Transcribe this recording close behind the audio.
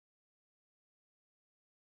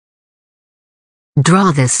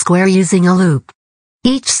Draw this square using a loop.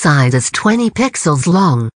 Each side is 20 pixels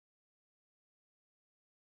long.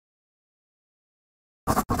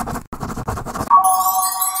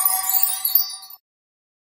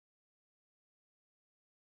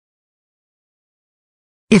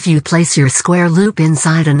 If you place your square loop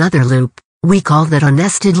inside another loop, we call that a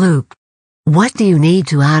nested loop. What do you need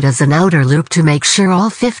to add as an outer loop to make sure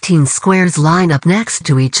all 15 squares line up next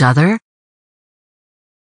to each other?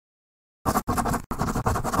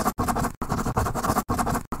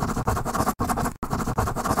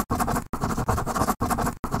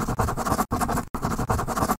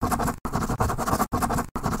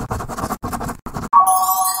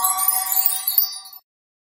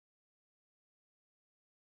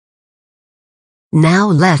 Now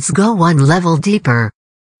let's go one level deeper.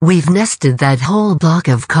 We've nested that whole block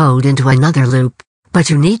of code into another loop, but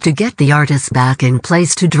you need to get the artist back in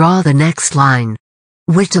place to draw the next line.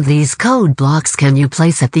 Which of these code blocks can you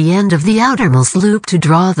place at the end of the outermost loop to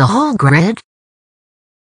draw the whole grid?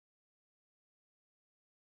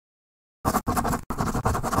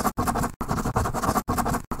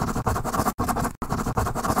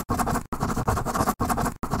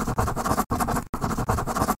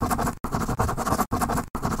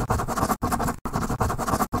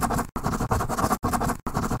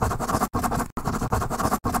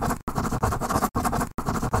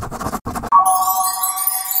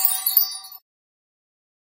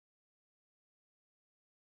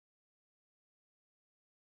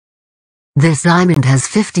 This diamond has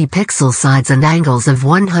 50 pixel sides and angles of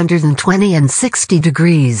 120 and 60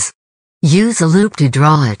 degrees. Use a loop to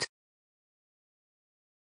draw it.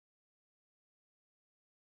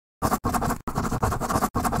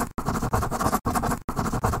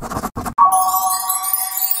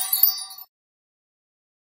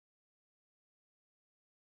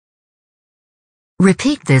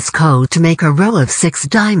 Repeat this code to make a row of 6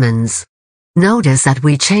 diamonds. Notice that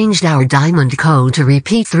we changed our diamond code to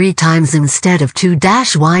repeat 3 times instead of 2.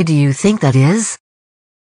 Why do you think that is?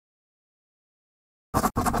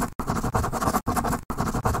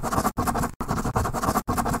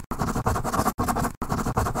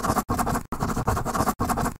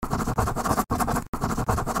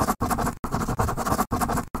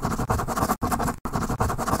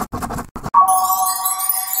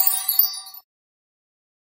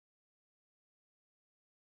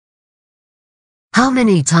 How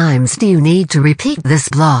many times do you need to repeat this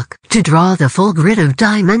block to draw the full grid of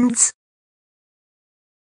diamonds?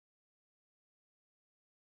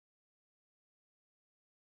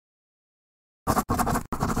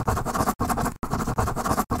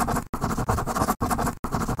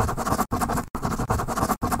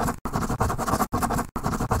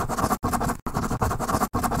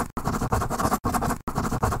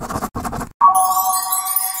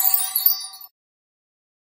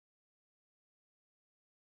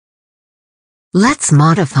 Let's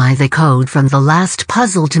modify the code from the last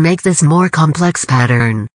puzzle to make this more complex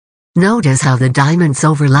pattern. Notice how the diamonds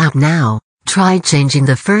overlap now. Try changing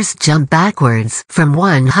the first jump backwards from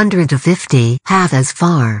 100 to 50, half as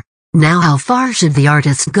far. Now how far should the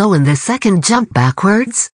artist go in the second jump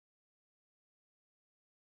backwards?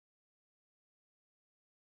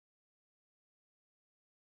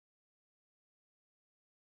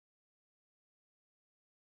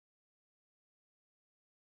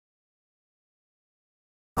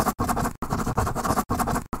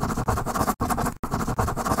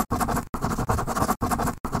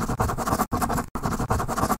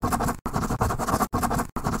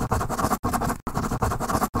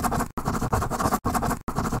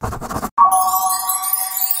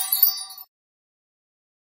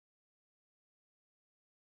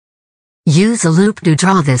 Use a loop to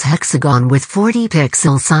draw this hexagon with 40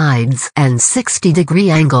 pixel sides and 60-degree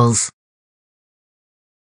angles.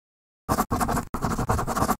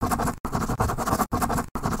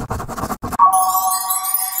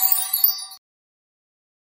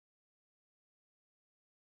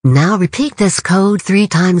 Now repeat this code 3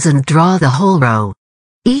 times and draw the whole row.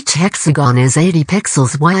 Each hexagon is 80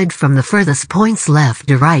 pixels wide from the furthest points left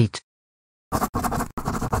to right.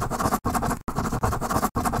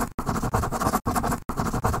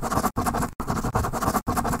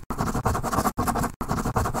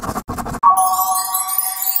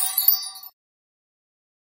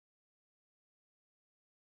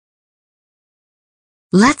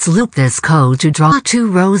 Let's loop this code to draw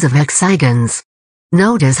 2 rows of hexagons.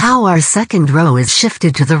 Notice how our second row is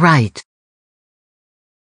shifted to the right.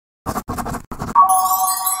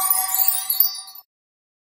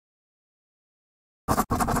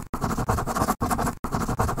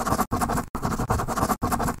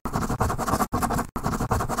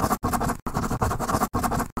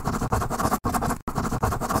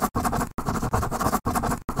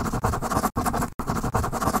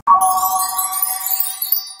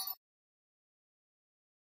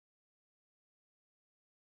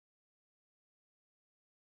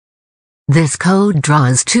 This code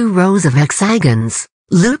draws 2 rows of hexagons.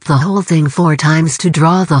 Loop the whole thing 4 times to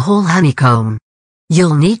draw the whole honeycomb.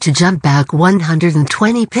 You'll need to jump back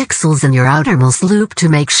 120 pixels in your outermost loop to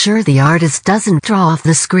make sure the artist doesn't draw off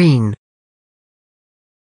the screen.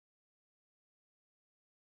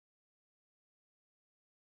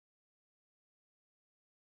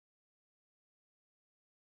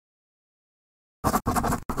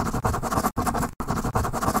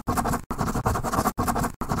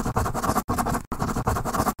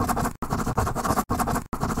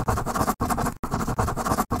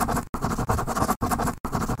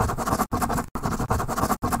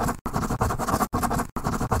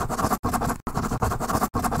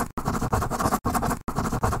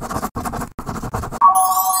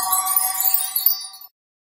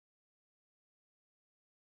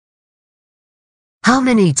 How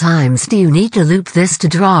many times do you need to loop this to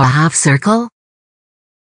draw a half circle?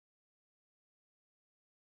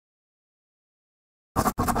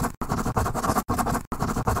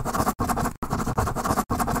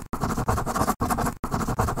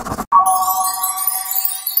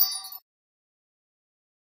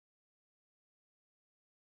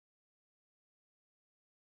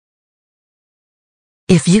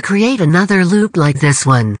 If you create another loop like this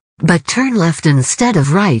one, but turn left instead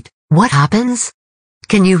of right, what happens?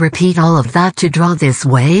 Can you repeat all of that to draw this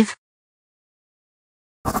wave?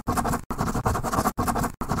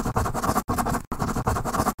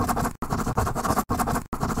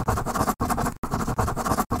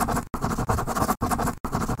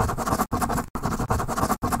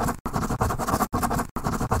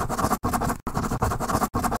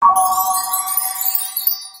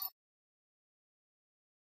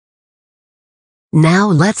 Now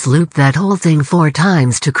let's loop that whole thing 4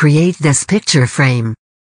 times to create this picture frame.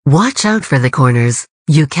 Watch out for the corners,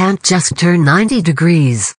 you can't just turn 90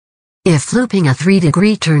 degrees. If looping a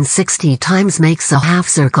 3-degree turn 60 times makes a half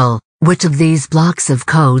circle, which of these blocks of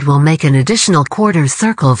code will make an additional quarter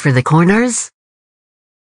circle for the corners?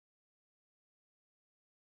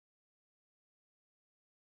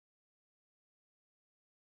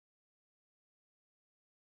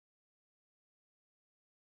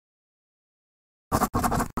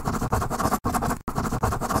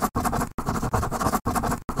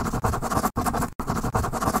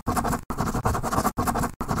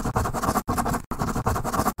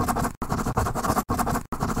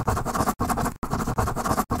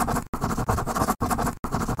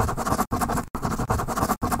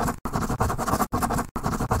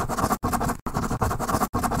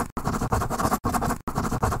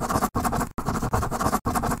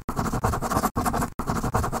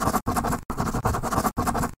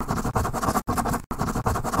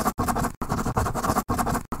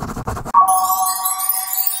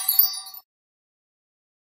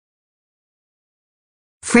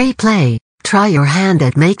 Free play, try your hand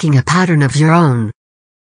at making a pattern of your own.